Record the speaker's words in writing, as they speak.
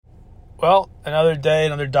Well, another day,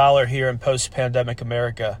 another dollar here in post-pandemic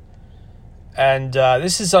America. And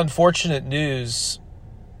this is unfortunate news,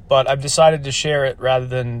 but I've decided to share it rather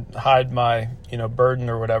than hide my, burden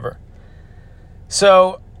or whatever.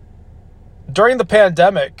 So, during the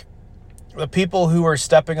pandemic, the people who were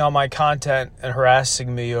stepping on my content and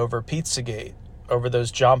harassing me over Pizzagate, over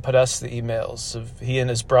those John Podesta emails of he and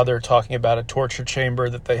his brother talking about a torture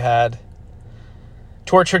chamber that they had.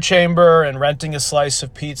 Torture chamber and renting a slice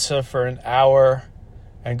of pizza for an hour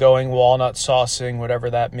and going walnut saucing, whatever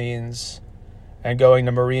that means, and going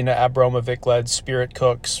to Marina Abramovic-led Spirit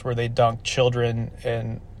Cooks where they dunked children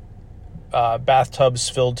in bathtubs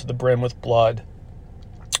filled to the brim with blood.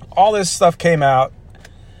 All this stuff came out.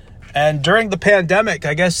 And during the pandemic,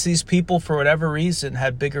 I guess these people, for whatever reason,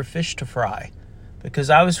 had bigger fish to fry. Because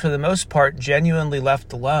I was, for the most part, genuinely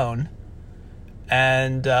left alone.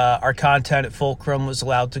 And our content at Fulcrum was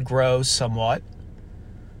allowed to grow somewhat.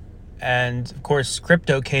 And, of course,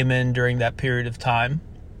 crypto came in during that period of time.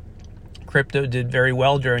 Crypto did very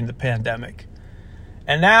well during the pandemic.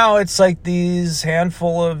 And now it's like these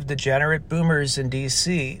handful of degenerate boomers in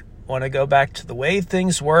D.C. want to go back to the way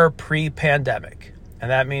things were pre-pandemic.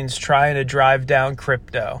 And that means trying to drive down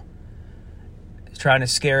crypto. Trying to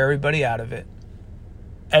scare everybody out of it.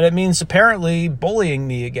 And it means apparently bullying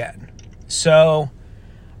me again. So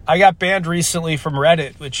I got banned recently from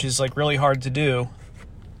Reddit, which is like really hard to do.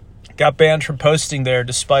 Got banned from posting there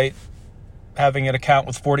despite having an account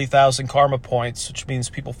with 40,000 karma points, which means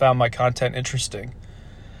people found my content interesting.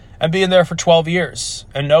 And being there for 12 years.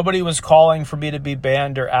 And nobody was calling for me to be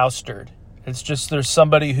banned or ousted. It's just there's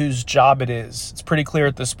somebody whose job it is. It's pretty clear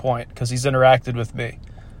at this point because he's interacted with me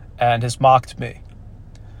and has mocked me.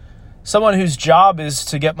 Someone whose job is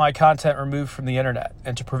to get my content removed from the internet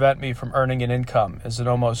and to prevent me from earning an income as an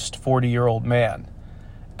almost 40-year-old man.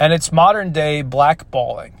 And it's modern day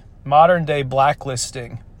blackballing, modern day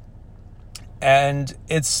blacklisting. And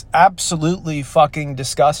it's absolutely fucking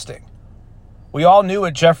disgusting. We all knew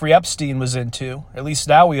what Jeffrey Epstein was into. At least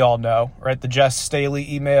now we all know, right? The Jess Staley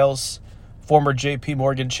emails. Former JP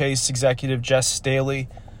Morgan Chase executive Jess Staley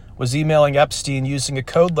was emailing Epstein using a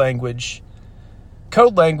code language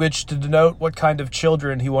to denote what kind of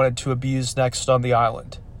children he wanted to abuse next on the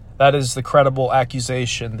island. That is the credible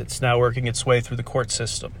accusation that's now working its way through the court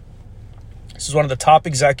system. This is one of the top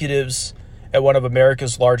executives at one of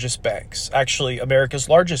America's largest banks. Actually, America's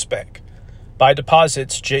largest bank. By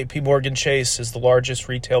deposits, JP Morgan Chase is the largest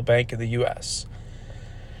retail bank in the U.S.,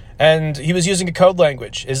 and he was using a code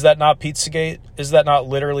language. Is that not Pizzagate? Is that not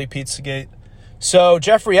literally Pizzagate? So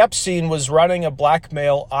Jeffrey Epstein was running a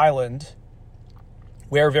blackmail island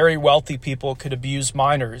where very wealthy people could abuse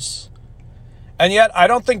minors. And yet I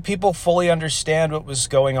don't think people fully understand what was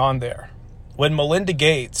going on there. When Melinda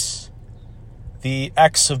Gates, the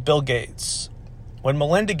ex of Bill Gates, when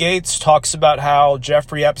Melinda Gates talks about how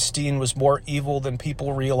Jeffrey Epstein was more evil than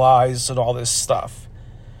people realize and all this stuff,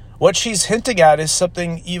 what she's hinting at is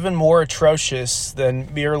something even more atrocious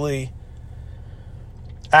than merely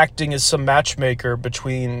acting as some matchmaker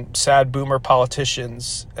between sad boomer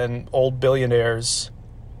politicians and old billionaires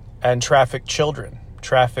and trafficked children,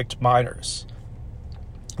 trafficked minors.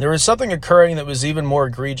 There was something occurring that was even more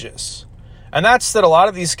egregious. And that's that a lot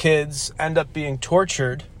of these kids end up being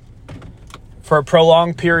tortured for a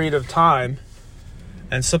prolonged period of time,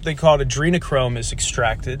 and something called adrenochrome is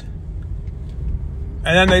extracted.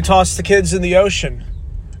 And then they toss the kids in the ocean.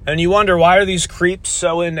 And you wonder, why are these creeps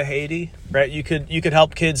so into Haiti? Right? You could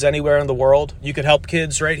help kids anywhere in the world. You could help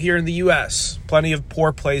kids right here in the U.S. Plenty of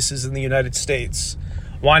poor places in the United States.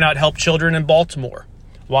 Why not help children in Baltimore?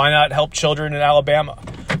 Why not help children in Alabama?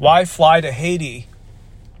 Why fly to Haiti?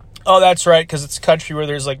 Oh, that's right, because it's a country where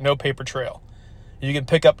there's like no paper trail. You can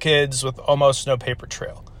pick up kids with almost no paper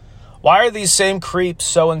trail. Why are these same creeps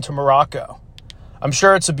so into Morocco? I'm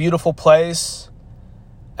sure it's a beautiful place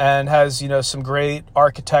and has, some great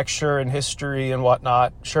architecture and history and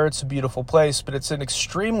whatnot. Sure, it's a beautiful place, but it's an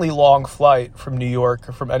extremely long flight from New York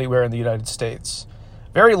or from anywhere in the United States.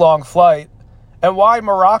 Very long flight. And why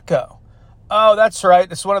Morocco? Oh, that's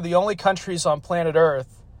right. It's one of the only countries on planet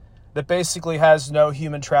Earth that basically has no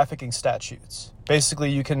human trafficking statutes. Basically,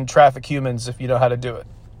 you can traffic humans if you know how to do it.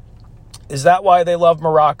 Is that why they love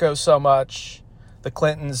Morocco so much? The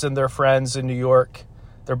Clintons and their friends in New York,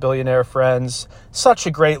 their billionaire friends. Such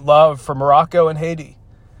a great love for Morocco and Haiti.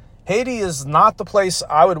 Haiti is not the place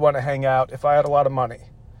I would want to hang out if I had a lot of money.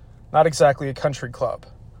 Not exactly a country club.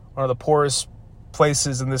 One of the poorest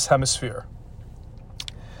places in this hemisphere.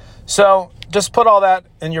 So, just put all that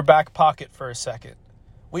in your back pocket for a second.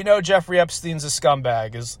 We know Jeffrey Epstein's a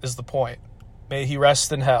scumbag, is the point. May he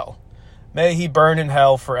rest in hell. May he burn in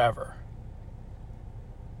hell forever.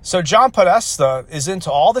 So John Podesta is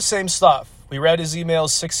into all the same stuff. We read his emails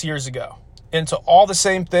 6 years ago. Into all the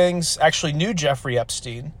same things, actually knew Jeffrey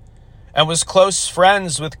Epstein, and was close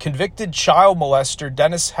friends with convicted child molester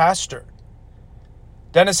Dennis Hastert.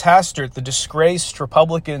 Dennis Hastert, the disgraced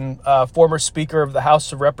Republican former Speaker of the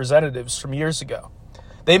House of Representatives from years ago.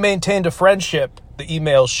 They maintained a friendship, the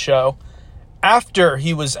emails show, after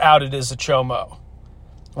he was outed as a chomo.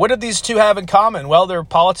 What did these two have in common? Well, their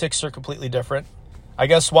politics are completely different. I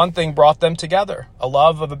guess one thing brought them together, a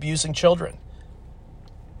love of abusing children.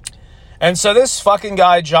 And so this fucking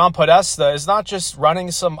guy, John Podesta, is not just running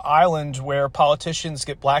some island where politicians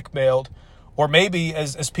get blackmailed, or maybe,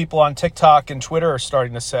 as people on TikTok and Twitter are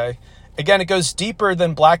starting to say, again, it goes deeper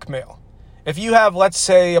than blackmail. If you have, let's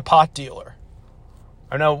say, a pot dealer.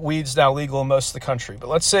 I know weed's now legal in most of the country, but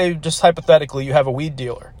let's say, just hypothetically, you have a weed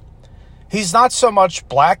dealer. He's not so much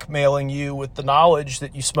blackmailing you with the knowledge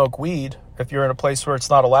that you smoke weed, if you're in a place where it's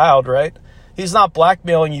not allowed, right? He's not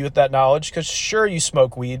blackmailing you with that knowledge because sure, you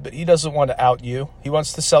smoke weed, but he doesn't want to out you. He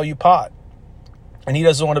wants to sell you pot. And he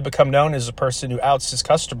doesn't want to become known as a person who outs his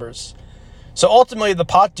customers. So ultimately, the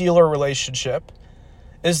pot dealer relationship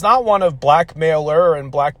is not one of blackmailer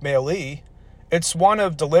and blackmailee. It's one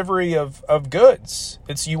of delivery of goods.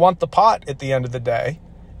 It's you want the pot at the end of the day,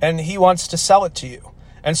 and he wants to sell it to you.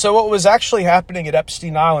 And so what was actually happening at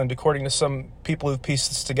Epstein Island, according to some people who've pieced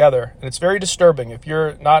this together, and it's very disturbing. If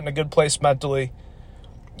you're not in a good place mentally,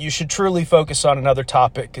 you should truly focus on another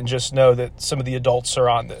topic and just know that some of the adults are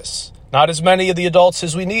on this. Not as many of the adults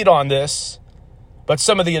as we need on this, but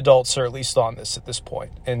some of the adults are at least on this at this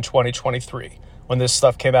point in 2023. When this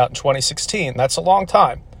stuff came out in 2016, that's a long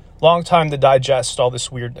time to digest all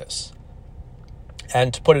this weirdness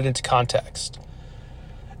and to put it into context.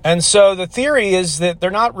 And so the theory is that they're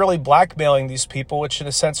not really blackmailing these people, which in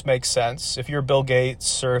a sense makes sense. If you're Bill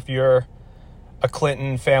Gates or if you're a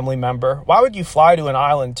Clinton family member, why would you fly to an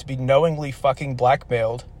island to be knowingly fucking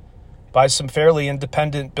blackmailed by some fairly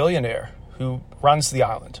independent billionaire who runs the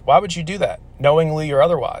island? Why would you do that, knowingly or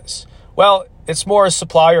otherwise? Well, it's more a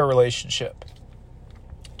supplier relationship.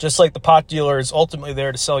 Just like the pot dealer is ultimately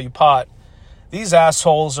there to sell you pot, these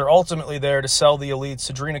assholes are ultimately there to sell the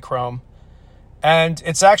elites adrenochrome. And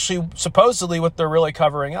it's actually supposedly what they're really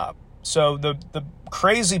covering up. So the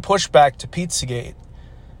crazy pushback to Pizzagate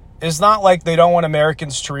is not like they don't want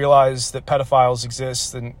Americans to realize that pedophiles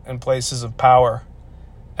exist in places of power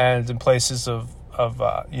and in places of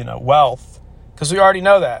wealth. Because we already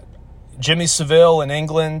know that. Jimmy Savile in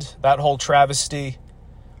England, that whole travesty.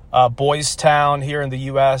 Boys Town here in the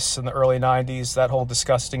U.S. in the early 90s, that whole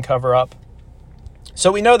disgusting cover-up.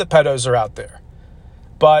 So we know that pedos are out there.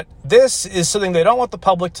 But this is something they don't want the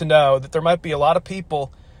public to know, that there might be a lot of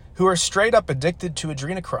people who are straight up addicted to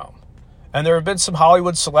adrenochrome. And there have been some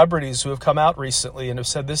Hollywood celebrities who have come out recently and have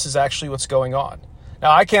said this is actually what's going on.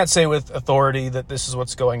 Now, I can't say with authority that this is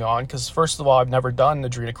what's going on because, first of all, I've never done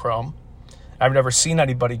adrenochrome. I've never seen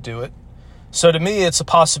anybody do it. So to me, it's a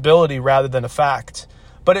possibility rather than a fact.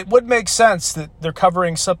 But it would make sense that they're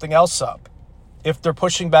covering something else up if they're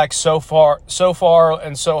pushing back so far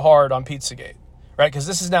and so hard on Pizzagate. Right? Because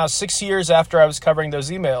this is now 6 years after I was covering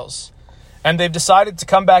those emails. And they've decided to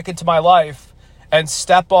come back into my life and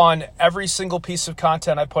step on every single piece of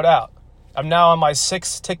content I put out. I'm now on my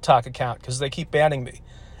 6th TikTok account because they keep banning me.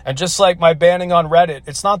 And just like my banning on Reddit,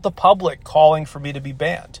 it's not the public calling for me to be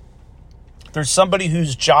banned. There's somebody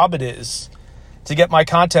whose job it is to get my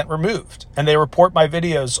content removed. And they report my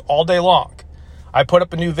videos all day long. I put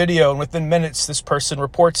up a new video and within minutes this person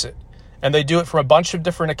reports it. And they do it from a bunch of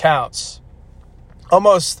different accounts.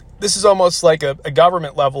 This is almost like a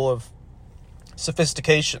government level of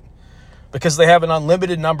sophistication because they have an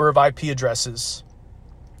unlimited number of IP addresses,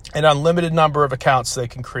 an unlimited number of accounts they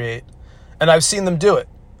can create. And I've seen them do it.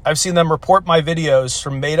 I've seen them report my videos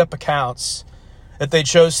from made-up accounts that they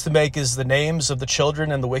chose to make as the names of the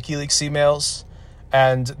children in the WikiLeaks emails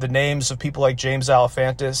and the names of people like James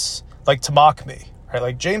Alefantis, like to mock me. Right?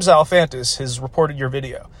 Like James Alefantis has reported your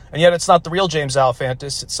video. And yet it's not the real James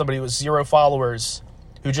Alefantis. It's somebody with 0 followers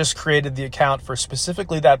who just created the account for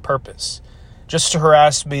specifically that purpose, just to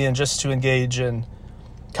harass me and just to engage in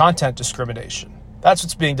content discrimination. That's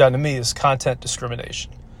what's being done to me is content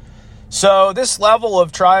discrimination. So this level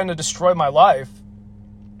of trying to destroy my life,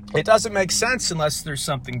 it doesn't make sense unless there's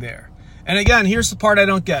something there. And again, here's the part I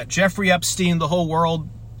don't get. Jeffrey Epstein, the whole world,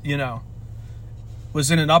 was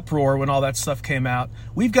in an uproar when all that stuff came out.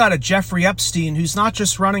 We've got a Jeffrey Epstein who's not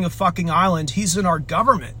just running a fucking island. He's in our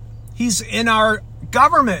government. He's in our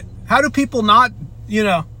government. How do people not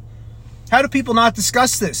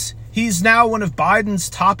discuss this? He's now one of Biden's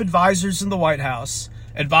top advisors in the White House.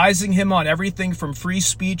 advising him on everything from free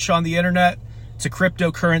speech on the internet to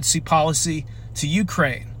cryptocurrency policy to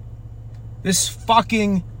Ukraine. This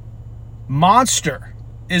fucking monster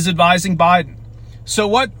is advising Biden. So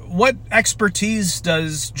what expertise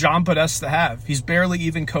does John Podesta have? He's barely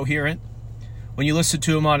even coherent. When you listen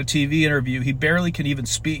to him on a TV interview, he barely can even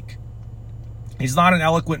speak. He's not an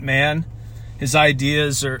eloquent man. His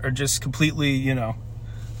ideas are just completely,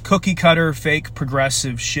 cookie cutter, fake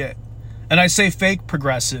progressive shit. And I say fake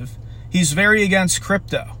progressive. He's very against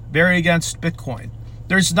crypto, very against Bitcoin.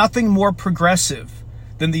 There's nothing more progressive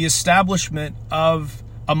than the establishment of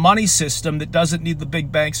a money system that doesn't need the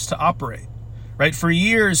big banks to operate. Right? For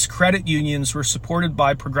years, credit unions were supported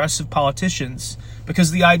by progressive politicians because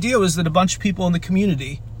the idea was that a bunch of people in the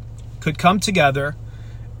community could come together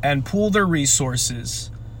and pool their resources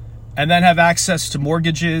and then have access to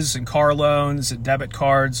mortgages and car loans and debit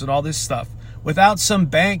cards and all this stuff without some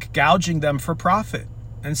bank gouging them for profit.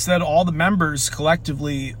 Instead, all the members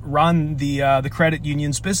collectively run the credit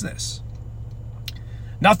union's business.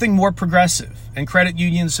 Nothing more progressive, and credit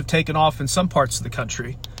unions have taken off in some parts of the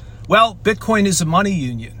country. Well, Bitcoin is a money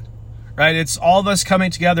union, right? It's all of us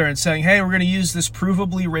coming together and saying, hey, we're going to use this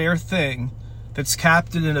provably rare thing that's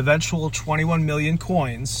capped in an eventual 21 million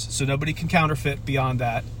coins, so nobody can counterfeit beyond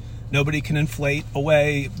that. Nobody can inflate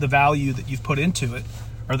away the value that you've put into it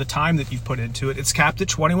or the time that you've put into it. It's capped at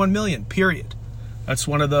 21 million, period. That's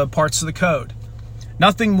one of the parts of the code.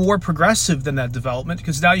 Nothing more progressive than that development,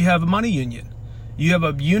 because now you have a money union. You have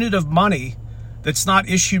a unit of money that's not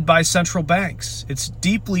issued by central banks. It's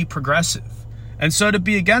deeply progressive. And so to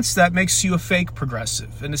be against that makes you a fake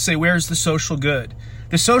progressive. And to say, where's the social good?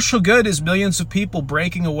 The social good is millions of people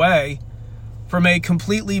breaking away from a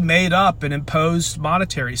completely made up and imposed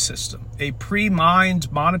monetary system, a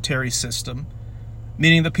pre-mined monetary system,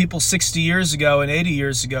 meaning the people 60 years ago and 80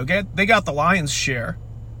 years ago, they got the lion's share.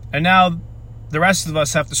 And now the rest of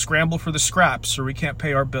us have to scramble for the scraps or we can't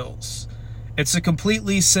pay our bills. It's a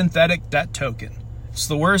completely synthetic debt token. It's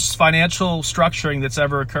the worst financial structuring that's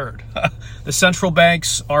ever occurred. The central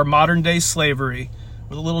banks are modern day slavery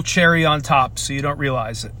with a little cherry on top so you don't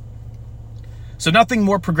realize it. So nothing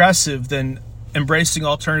more progressive than embracing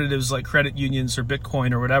alternatives like credit unions or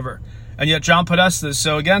Bitcoin or whatever. And yet John Podesta is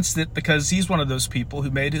so against it because he's one of those people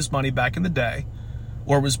who made his money back in the day,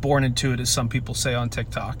 or was born into it, as some people say on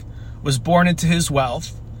TikTok, was born into his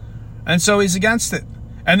wealth. And so he's against it.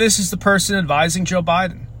 And this is the person advising Joe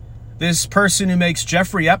Biden. This person who makes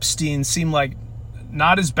Jeffrey Epstein seem like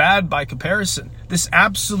not as bad by comparison. This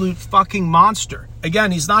absolute fucking monster.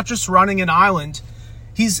 Again, he's not just running an island.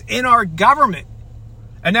 He's in our government.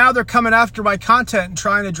 And now they're coming after my content and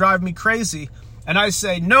trying to drive me crazy. And I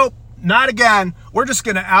say, nope, not again. We're just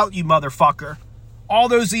going to out you, motherfucker. All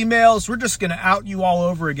those emails, we're just going to out you all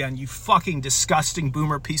over again, you fucking disgusting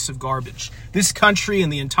boomer piece of garbage. This country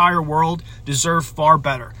and the entire world deserve far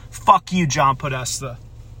better. Fuck you, John Podesta.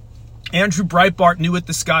 Andrew Breitbart knew what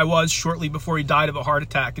this guy was shortly before he died of a heart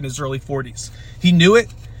attack in his early 40s. He knew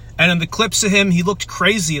it, and in the clips of him, he looked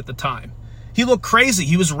crazy at the time. He looked crazy.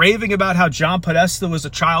 He was raving about how John Podesta was a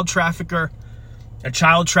child trafficker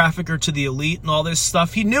to the elite and all this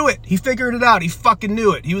stuff. He knew it. He figured it out. He fucking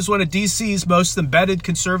knew it. He was one of DC's most embedded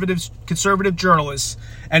conservative journalists,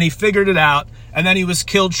 and he figured it out, and then he was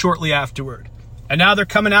killed shortly afterward. And now they're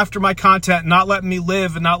coming after my content, not letting me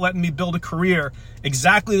live and not letting me build a career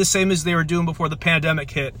exactly the same as they were doing before the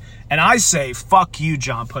pandemic hit. And I say, fuck you,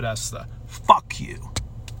 John Podesta. Fuck you.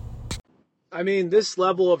 I mean, this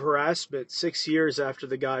level of harassment 6 years after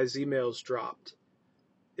the guy's emails dropped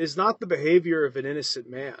is not the behavior of an innocent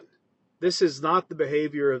man. This is not the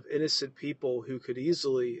behavior of innocent people who could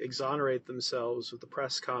easily exonerate themselves with a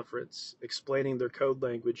press conference explaining their code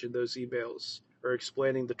language in those emails, or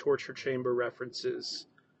explaining the torture chamber references,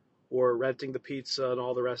 or renting the pizza and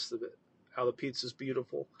all the rest of it. How the pizza's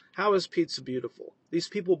beautiful. How is pizza beautiful? These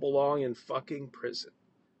people belong in fucking prison.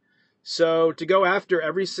 So to go after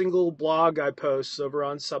every single blog I post over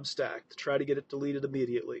on Substack to try to get it deleted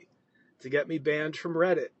immediately, to get me banned from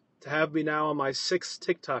Reddit, to have me now on my 6th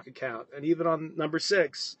TikTok account, and even on number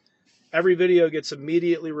 6, every video gets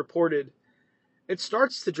immediately reported, it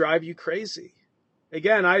starts to drive you crazy.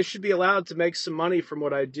 Again, I should be allowed to make some money from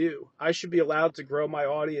what I do. I should be allowed to grow my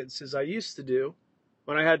audience as I used to do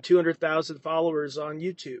when I had 200,000 followers on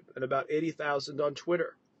YouTube and about 80,000 on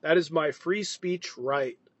Twitter. That is my free speech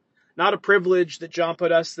right. Not a privilege that John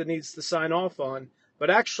Podesta needs to sign off on, but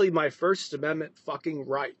actually my First Amendment fucking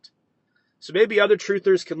right. So maybe other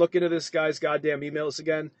truthers can look into this guy's goddamn emails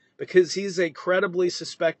again, because he's a credibly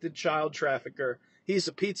suspected child trafficker. He's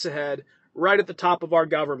a pizza head right at the top of our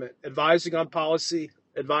government, advising on policy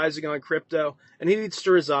advising on crypto, and he needs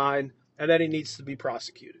to resign, and then he needs to be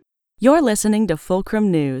prosecuted. You're listening to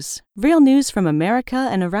Fulcrum News, real news from America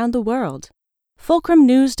and around the world.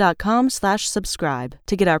 FulcrumNews.com/subscribe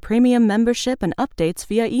to get our premium membership and updates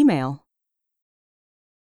via email.